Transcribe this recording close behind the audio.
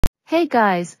Hey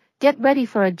guys, get ready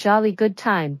for a jolly good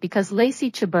time because Lacey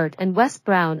Chabert and Wes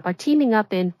Brown are teaming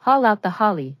up in Haul Out the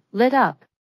Holly, Lit Up.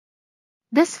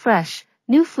 This fresh,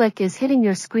 new flick is hitting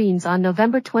your screens on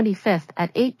November 25th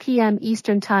at 8 p.m.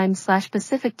 Eastern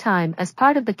Time/Pacific Time as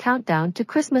part of the Countdown to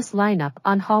Christmas lineup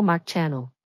on Hallmark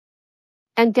Channel.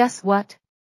 And guess what?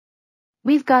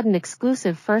 We've got an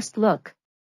exclusive first look.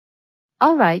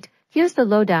 Alright, here's the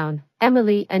lowdown.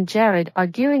 Emily and Jared are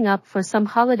gearing up for some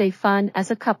holiday fun as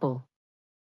a couple.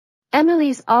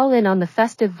 Emily's all in on the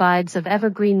festive vibes of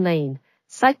Evergreen Lane,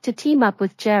 psyched to team up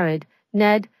with Jared,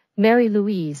 Ned, Mary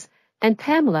Louise, and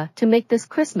Pamela to make this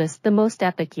Christmas the most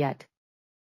epic yet.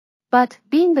 But,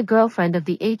 being the girlfriend of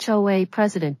the HOA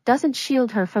president doesn't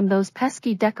shield her from those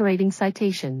pesky decorating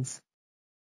citations.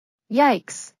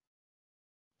 Yikes!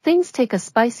 Things take a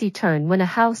spicy turn when a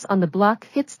house on the block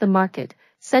hits the market,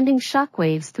 sending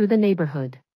shockwaves through the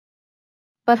neighborhood.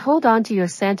 But hold on to your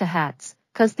Santa hats,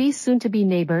 'cause these soon-to-be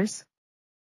neighbors?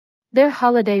 They're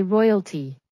holiday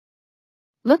royalty.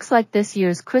 Looks like this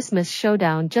year's Christmas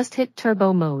showdown just hit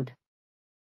turbo mode.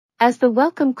 As the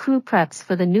welcome crew preps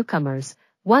for the newcomers,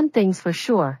 one thing's for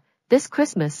sure, this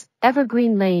Christmas,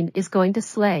 Evergreen Lane is going to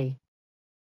slay.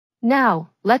 Now,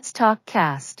 let's talk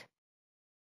cast.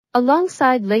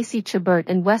 Alongside Lacey Chabert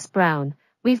and Wes Brown,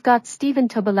 we've got Stephen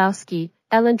Tobolowsky,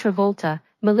 Ellen Travolta,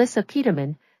 Melissa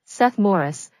Peterman, Seth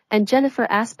Morris, and Jennifer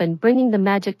Aspen bringing the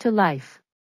magic to life.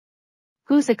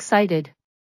 Who's excited?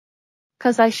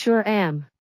 'Cause I sure am.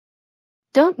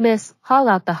 Don't miss Haul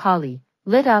Out the Holly,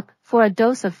 Lit Up, for a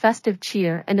dose of festive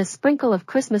cheer and a sprinkle of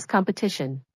Christmas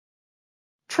competition.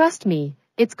 Trust me,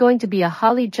 it's going to be a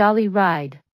holly jolly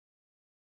ride.